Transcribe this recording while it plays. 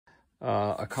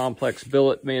a complex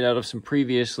billet made out of some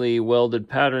previously welded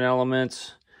pattern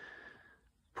elements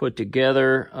put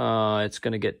together. It's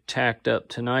going to get tacked up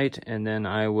tonight, and then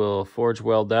I will forge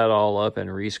weld that all up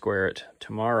and re-square it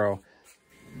tomorrow.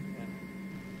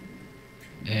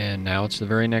 And now it's the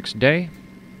very next day.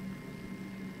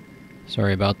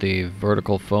 Sorry about the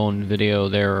vertical phone video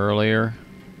there earlier.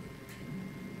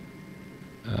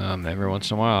 Every once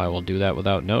in a while I will do that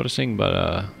without noticing,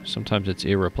 but sometimes it's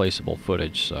irreplaceable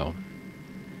footage, so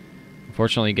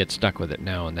unfortunately you get stuck with it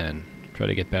now and then. Try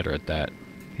to get better at that.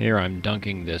 Here I'm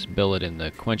dunking this billet in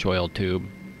the quench oil tube.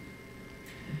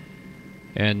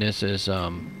 And this is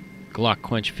Glock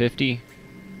Quench 50.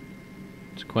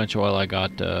 It's quench oil I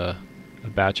got a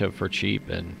batch of for cheap,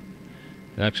 and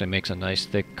it actually makes a nice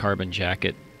thick carbon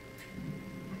jacket.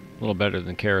 A little better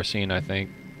than kerosene, I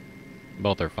think.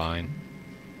 Both are fine.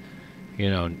 You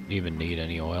don't even need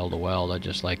any oil to weld. I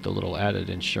just like the little added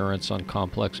insurance on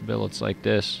complex billets like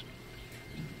this.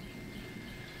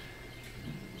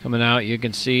 Coming out, you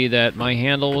can see that my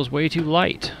handle was way too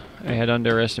light. I had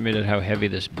underestimated how heavy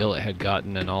this billet had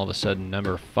gotten, and all of a sudden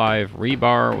number 5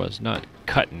 rebar was not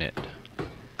cutting it.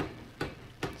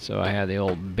 So I had the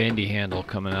old bendy handle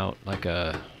coming out like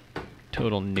a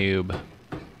total noob.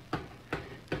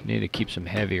 Need to keep some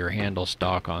heavier handle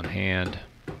stock on hand,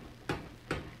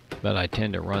 but I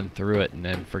tend to run through it and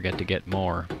then forget to get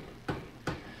more.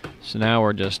 So now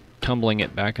we're just tumbling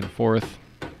it back and forth,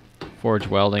 forge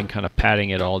welding, kind of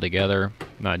patting it all together,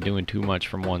 not doing too much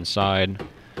from one side,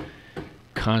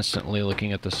 constantly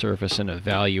looking at the surface and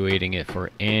evaluating it for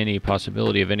any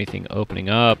possibility of anything opening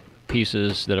up,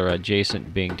 pieces that are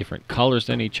adjacent being different colors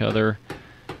than each other,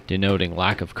 denoting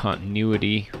lack of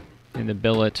continuity in the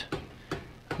billet,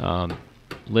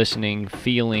 listening,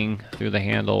 feeling through the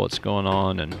handle what's going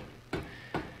on. And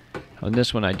on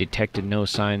this one I detected no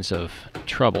signs of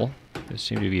trouble. They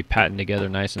seem to be patting together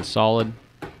nice and solid.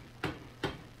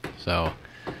 So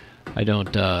I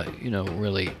don't,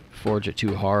 really forge it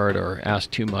too hard or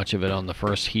ask too much of it on the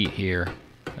first heat here.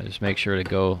 I just make sure to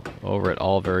go over it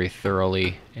all very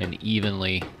thoroughly and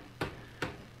evenly.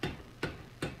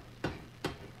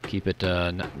 Keep it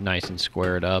nice and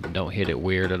squared up. Don't hit it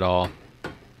weird at all.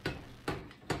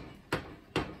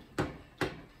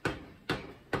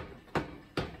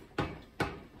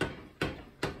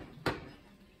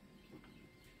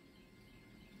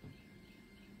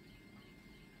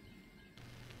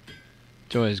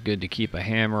 It's always good to keep a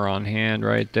hammer on hand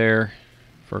right there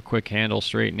for quick handle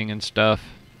straightening and stuff.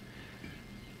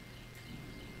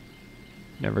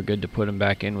 Never good to put them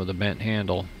back in with a bent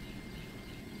handle.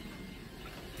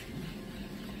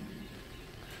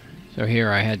 So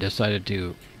here I had decided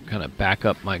to kind of back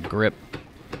up my grip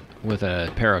with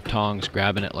a pair of tongs,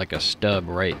 grabbing it like a stub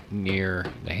right near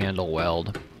the handle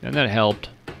weld, and that helped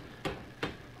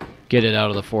get it out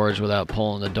of the forge without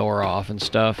pulling the door off and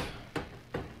stuff.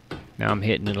 Now I'm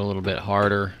hitting it a little bit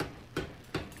harder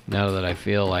now that I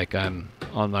feel like I'm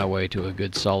on my way to a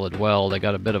good solid weld. I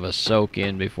got a bit of a soak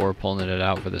in before pulling it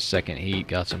out for the second heat.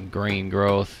 Got some grain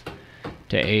growth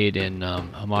to aid in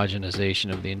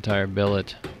homogenization of the entire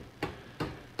billet.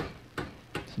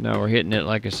 So now we're hitting it,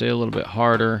 like I say, a little bit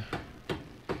harder.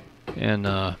 And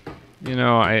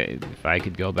if I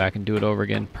could go back and do it over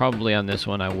again, probably on this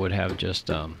one I would have just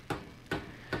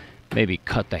maybe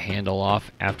cut the handle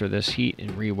off after this heat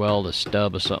and re-weld a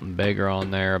stub of something bigger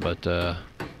on there, but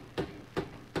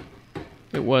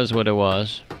it was what it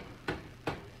was.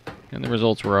 And the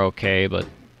results were okay, but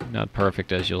not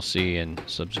perfect, as you'll see in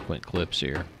subsequent clips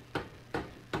here.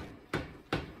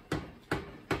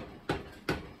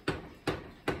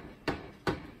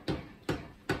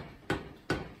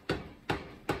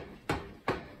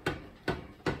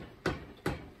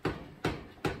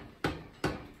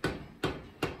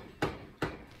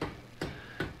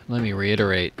 Let me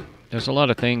reiterate, there's a lot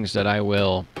of things that I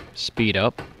will speed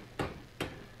up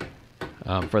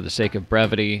for the sake of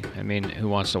brevity. I mean, who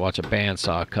wants to watch a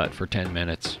bandsaw cut for 10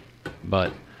 minutes?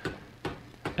 But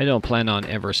I don't plan on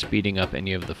ever speeding up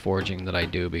any of the forging that I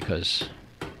do, because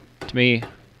to me,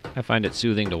 I find it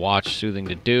soothing to watch, soothing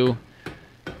to do.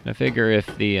 And I figure if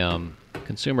the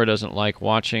consumer doesn't like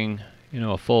watching,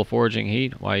 a full forging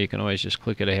heat, why, you can always just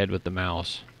click it ahead with the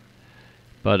mouse.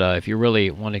 But if you're really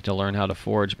wanting to learn how to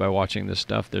forge by watching this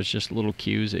stuff, there's just little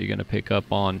cues that you're going to pick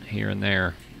up on here and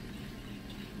there.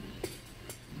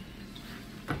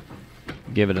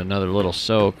 Give it another little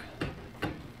soak.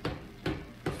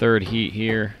 Third heat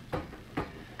here.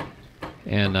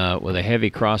 And with a heavy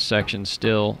cross section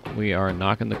still, we are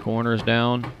knocking the corners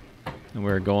down. And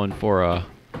we're going for a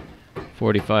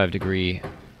 45-degree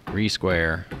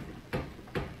re-square.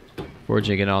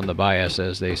 Forging it on the bias,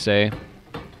 as they say.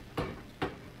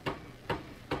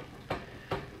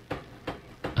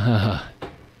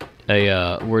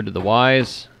 A word to the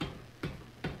wise.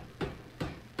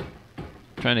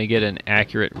 Trying to get an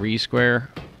accurate re-square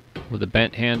with a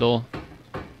bent handle.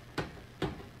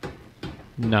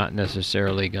 Not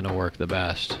necessarily going to work the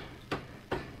best.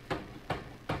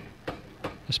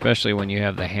 Especially when you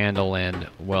have the handle end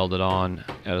welded on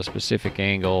at a specific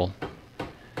angle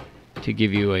to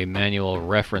give you a manual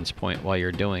reference point while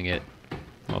you're doing it.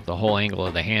 Well, if the whole angle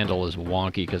of the handle is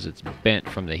wonky because it's bent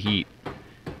from the heat,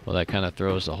 well, that kind of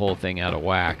throws the whole thing out of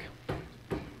whack.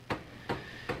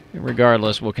 And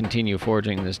regardless, we'll continue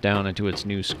forging this down into its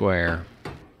new square.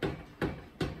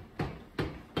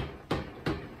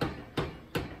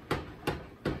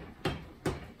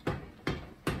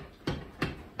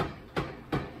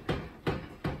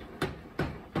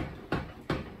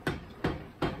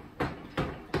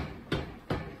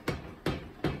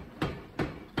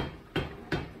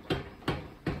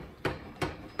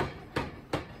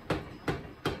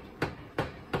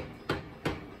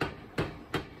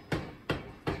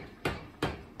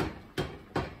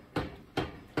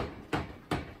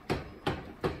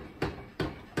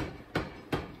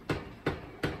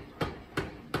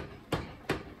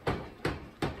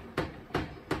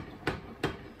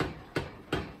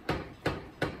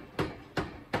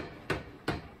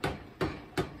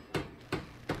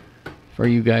 For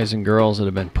you guys and girls that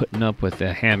have been putting up with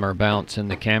the hammer bounce in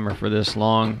the camera for this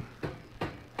long,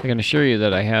 I can assure you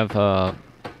that I have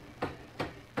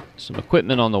some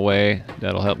equipment on the way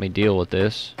that'll help me deal with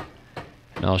this.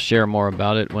 And I'll share more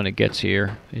about it when it gets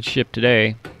here. It's shipped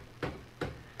today,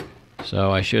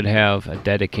 so I should have a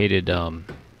dedicated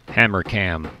hammer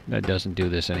cam that doesn't do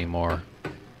this anymore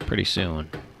pretty soon.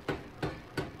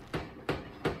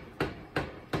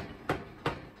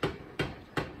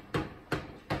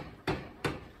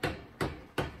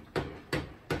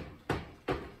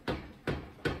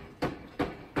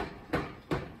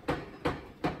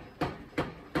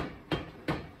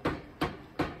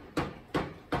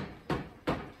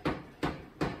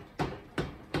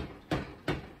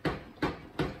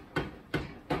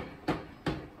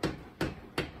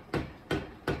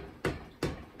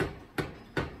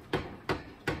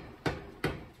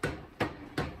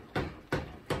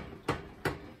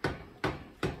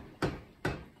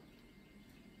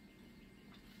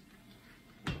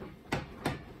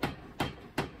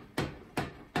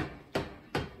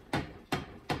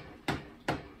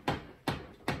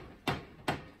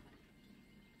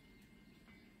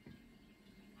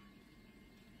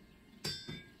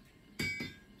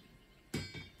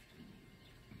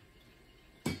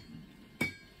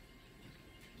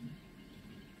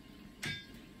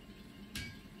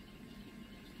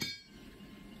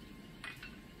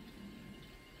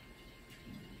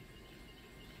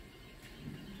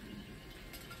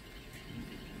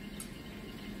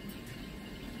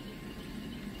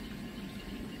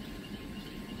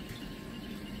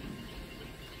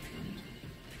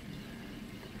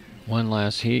 One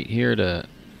last heat here to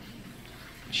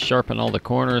sharpen all the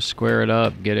corners, square it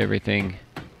up, get everything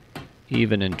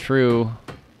even and true,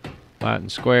 flat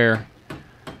and square.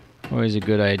 Always a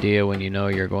good idea when you know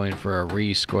you're going for a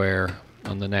re-square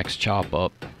on the next chop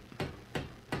up.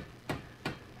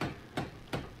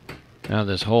 Now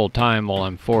this whole time while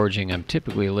I'm forging, I'm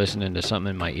typically listening to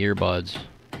something in my earbuds.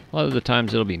 A lot of the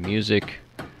times it'll be music.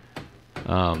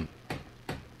 The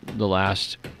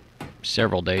last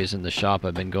several days in the shop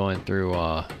I've been going through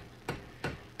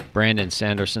Brandon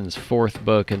Sanderson's 4th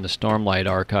book in the Stormlight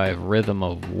Archive, Rhythm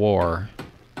of War.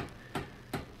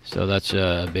 So that's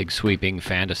a big sweeping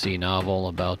fantasy novel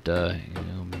about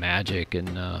magic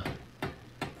and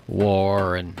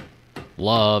war and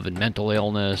love and mental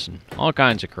illness and all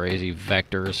kinds of crazy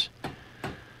vectors.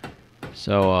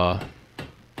 So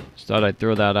just thought I'd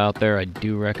throw that out there. I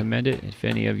do recommend it if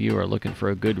any of you are looking for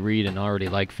a good read and already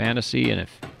like fantasy, and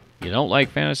if you don't like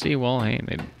fantasy, well, hey,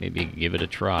 maybe give it a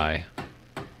try.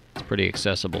 It's pretty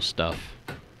accessible stuff.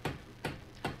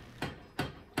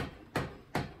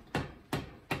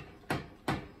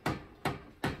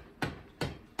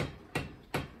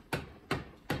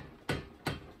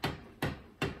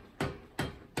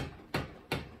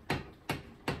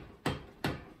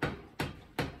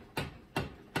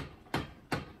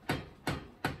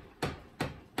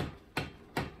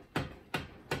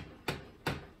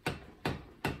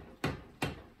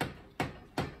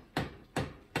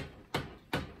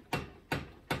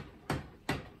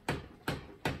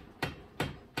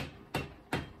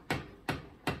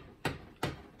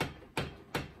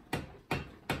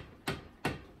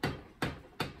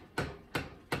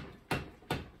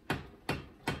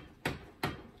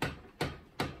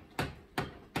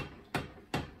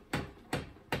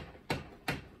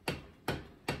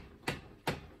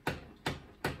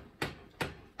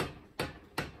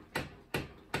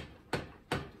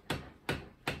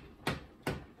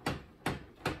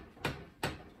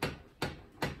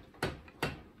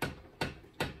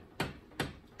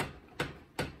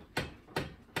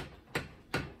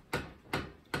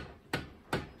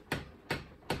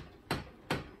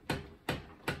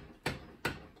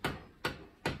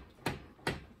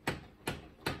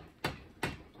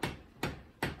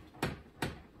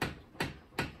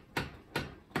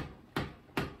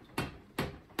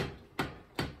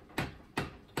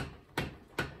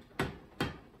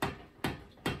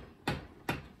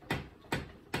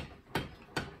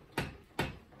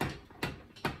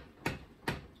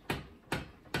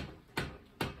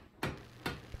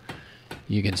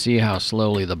 You can see how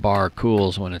slowly the bar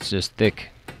cools when it's just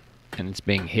thick and it's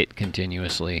being hit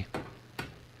continuously.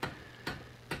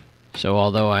 So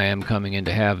although I am coming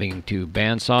into having to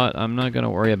bandsaw it, I'm not going to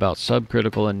worry about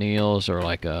subcritical anneals or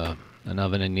like an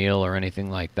oven anneal or anything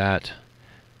like that.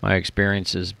 My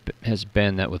experience has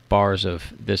been that with bars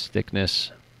of this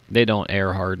thickness, they don't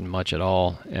air harden much at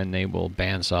all, and they will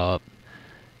bandsaw up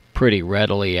pretty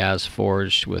readily as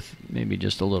forged with maybe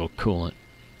just a little coolant.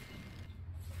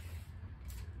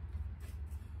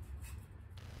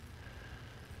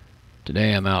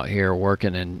 Today I'm out here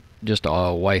working in just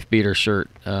a wife beater shirt.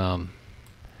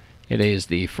 It is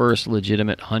the first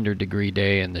legitimate 100-degree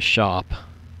day in the shop,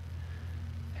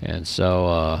 and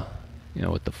so you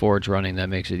know, with the forge running, that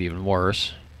makes it even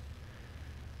worse.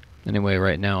 Anyway,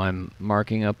 right now I'm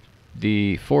marking up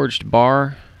the forged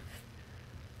bar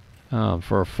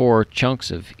for 4 chunks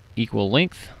of equal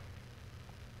length.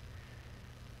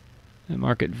 I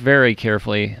mark it very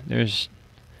carefully. There's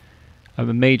a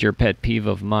major pet peeve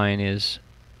of mine is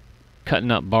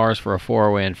cutting up bars for a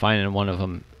 4-way and finding one of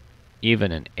them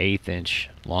even an 1/8 inch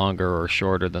longer or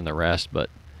shorter than the rest, but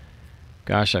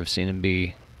gosh, I've seen them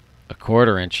be a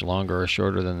 1/4 inch longer or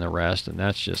shorter than the rest, and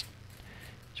that's just,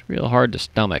 it's real hard to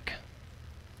stomach.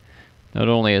 Not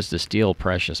only is the steel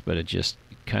precious, but it just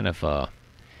kind of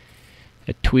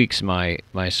it tweaks my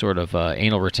sort of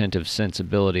anal retentive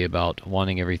sensibility about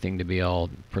wanting everything to be all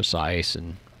precise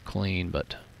and clean,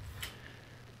 but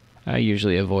I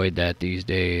usually avoid that these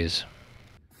days.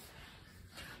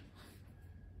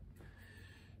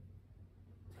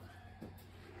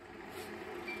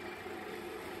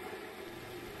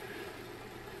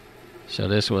 So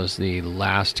this was the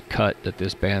last cut that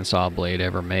this bandsaw blade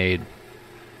ever made.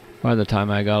 By the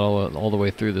time I got all the way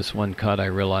through this one cut, I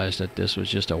realized that this was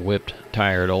just a whipped,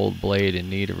 tired old blade in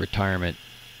need of retirement.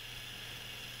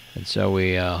 And so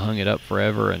we hung it up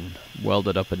forever and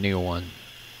welded up a new one.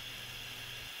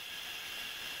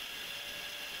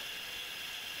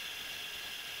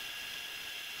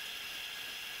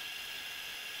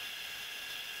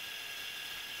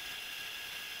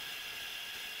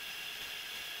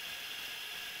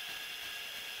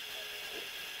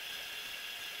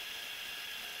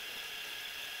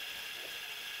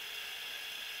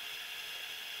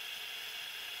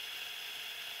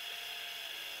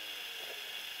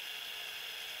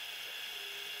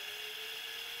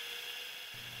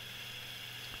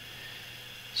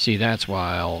 See, that's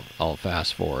why I'll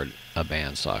fast forward a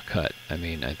bandsaw cut. I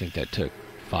mean, I think that took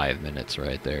 5 minutes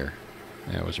right there.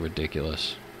 That was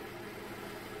ridiculous.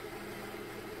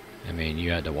 I mean,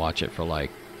 you had to watch it for like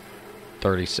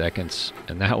 30 seconds,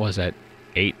 and that was at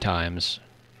 8 times.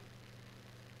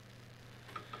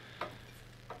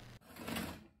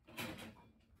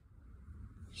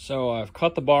 So I've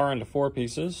cut the bar into 4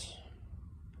 pieces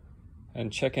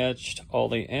and check etched all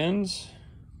the ends.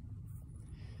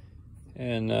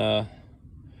 And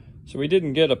so we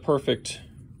didn't get a perfect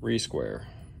re-square.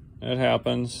 It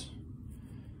happens.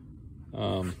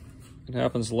 It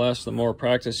happens less the more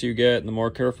practice you get and the more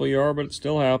careful you are, but it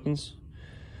still happens.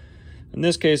 In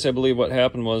this case, I believe what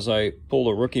happened was I pulled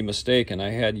a rookie mistake and I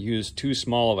had used too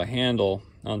small of a handle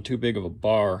on too big of a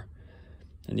bar.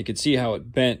 And you could see how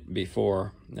it bent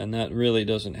before, and that really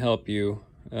doesn't help you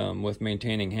with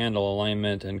maintaining handle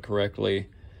alignment and correctly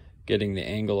getting the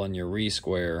angle on your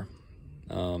re-square.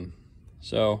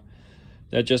 So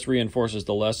that just reinforces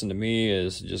the lesson to me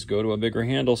is just go to a bigger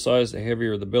handle size. The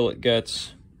heavier the billet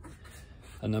gets.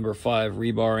 A number 5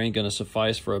 rebar ain't gonna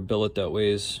suffice for a billet that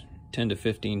weighs 10 to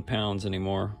 15 pounds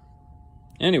anymore.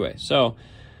 Anyway, so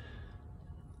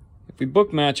if we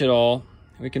book match it all,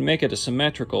 we can make it a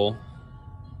symmetrical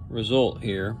result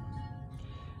here.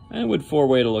 And it would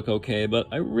 4-way to look okay, but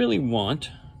I really want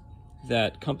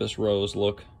that compass rose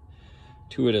look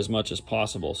to it as much as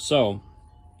possible. So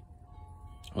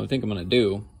what I think I'm going to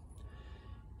do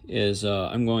is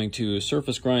I'm going to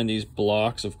surface grind these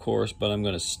blocks, of course, but I'm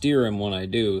going to steer them when I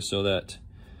do so that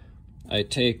I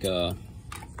take, I'm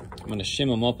going to shim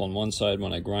them up on one side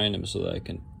when I grind them so that I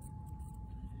can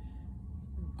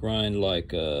grind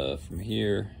like from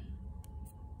here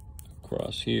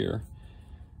across here,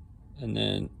 and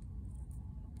then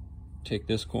take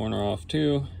this corner off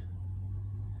too,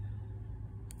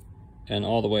 and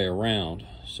all the way around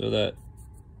so that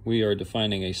we are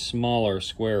defining a smaller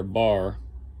square bar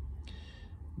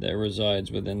that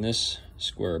resides within this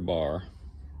square bar.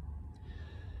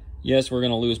 Yes, we're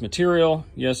going to lose material.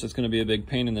 Yes, it's going to be a big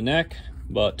pain in the neck,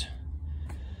 but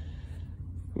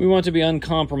we want to be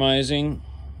uncompromising,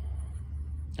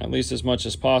 at least as much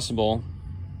as possible,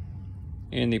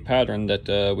 in the pattern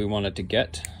that we wanted to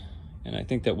get. And I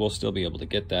think that we'll still be able to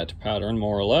get that pattern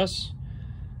more or less.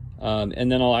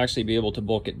 And then I'll actually be able to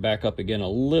bulk it back up again a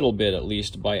little bit, at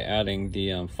least, by adding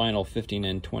the final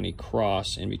 15N20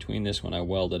 cross in between this when I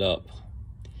weld it up.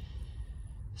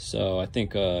 So I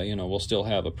think, you know, we'll still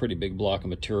have a pretty big block of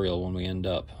material when we end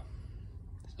up.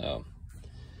 So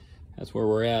that's where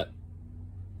we're at.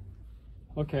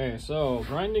 Okay, so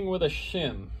grinding with a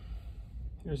shim.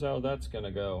 Here's how that's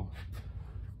gonna go.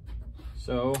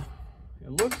 So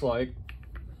it looks like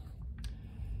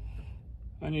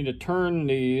I need to turn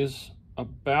these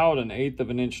about 1/8 of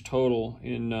an inch total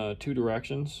in 2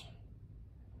 directions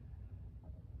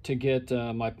to get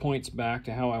my points back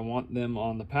to how I want them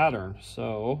on the pattern.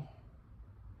 So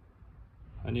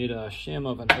I need a shim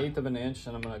of 1/8 of an inch,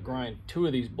 and I'm going to grind 2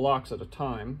 of these blocks at a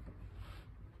time.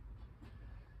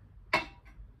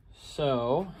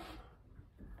 So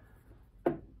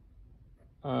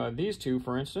these 2,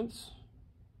 for instance,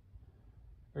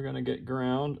 are going to get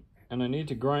ground, and I need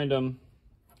to grind them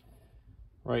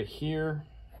right here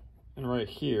and right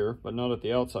here, but not at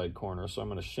the outside corner. So I'm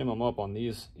going to shim them up on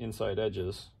these inside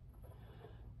edges,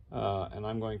 and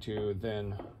I'm going to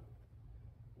then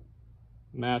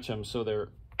match them so they're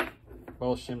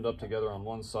both shimmed up together on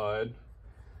one side.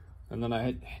 And then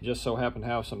I just so happen to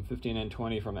have some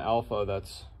 15N20 from Alpha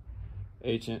that's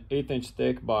 1/8 inch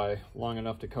thick by long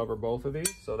enough to cover both of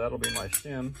these, so that'll be my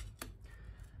shim.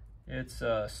 It's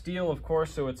steel, of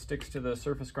course, so it sticks to the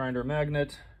surface grinder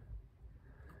magnet.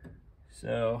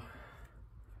 So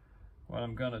what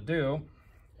I'm gonna do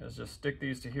is just stick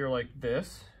these to here like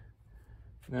this,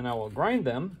 and then I will grind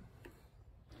them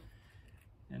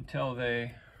until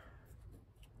they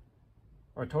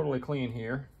are totally clean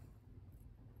here.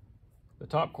 The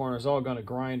top corner is all gonna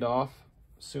grind off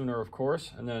sooner, of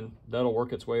course, and then that'll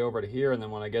work its way over to here, and then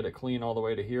when I get it clean all the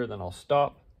way to here, then I'll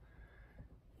stop.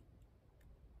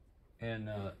 And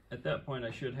at that point I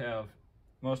should have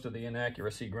most of the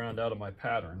inaccuracy ground out of my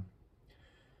pattern.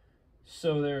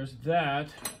 So there's that.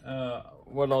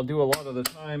 What I'll do a lot of the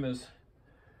time is,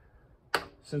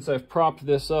 since I've propped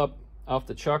this up off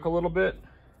the chuck a little bit,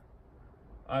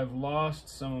 I've lost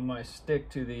some of my stick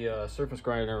to the surface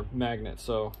grinder magnet,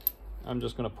 so I'm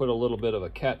just going to put a little bit of a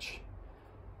catch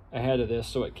ahead of this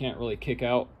so it can't really kick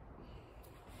out.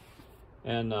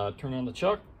 And turn on the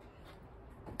chuck,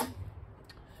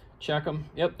 check them.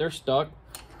 Yep, they're stuck.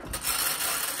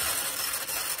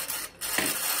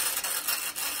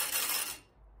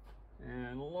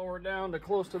 And lower down to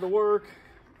close to the work.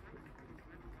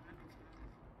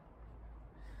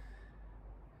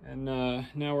 And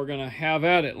now we're gonna have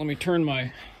at it. Let me turn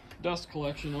my dust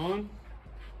collection on.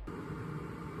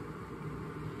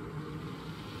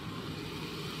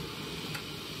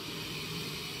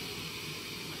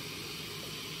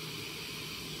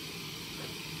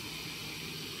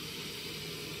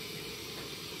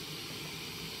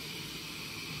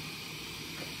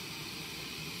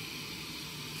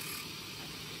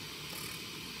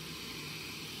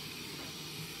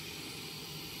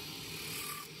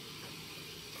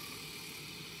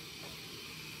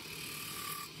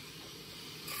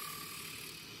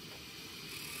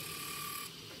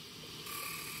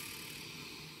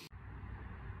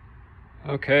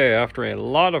 Okay, after a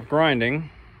lot of grinding,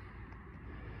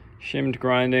 shimmed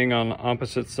grinding on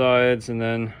opposite sides, and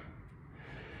then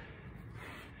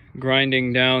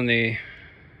grinding down the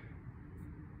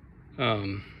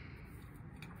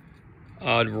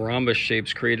odd rhombus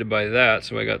shapes created by that,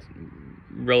 so I got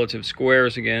relative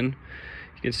squares again.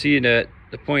 You can see that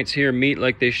the points here meet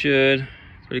like they should.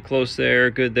 Pretty close there,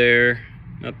 good there,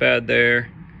 not bad there,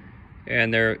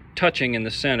 and they're touching in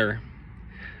the center.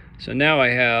 So now I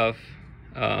have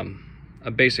a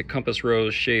basic compass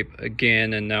rose shape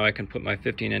again, and now I can put my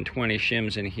 15N20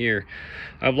 shims in here.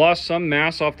 I've lost some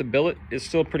mass off the billet. It's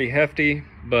still pretty hefty,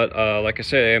 but like I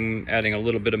said, I'm adding a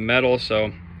little bit of metal,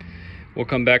 so we'll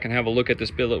come back and have a look at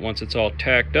this billet once it's all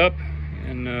tacked up,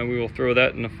 and we will throw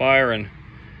that in the fire and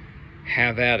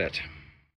have at it.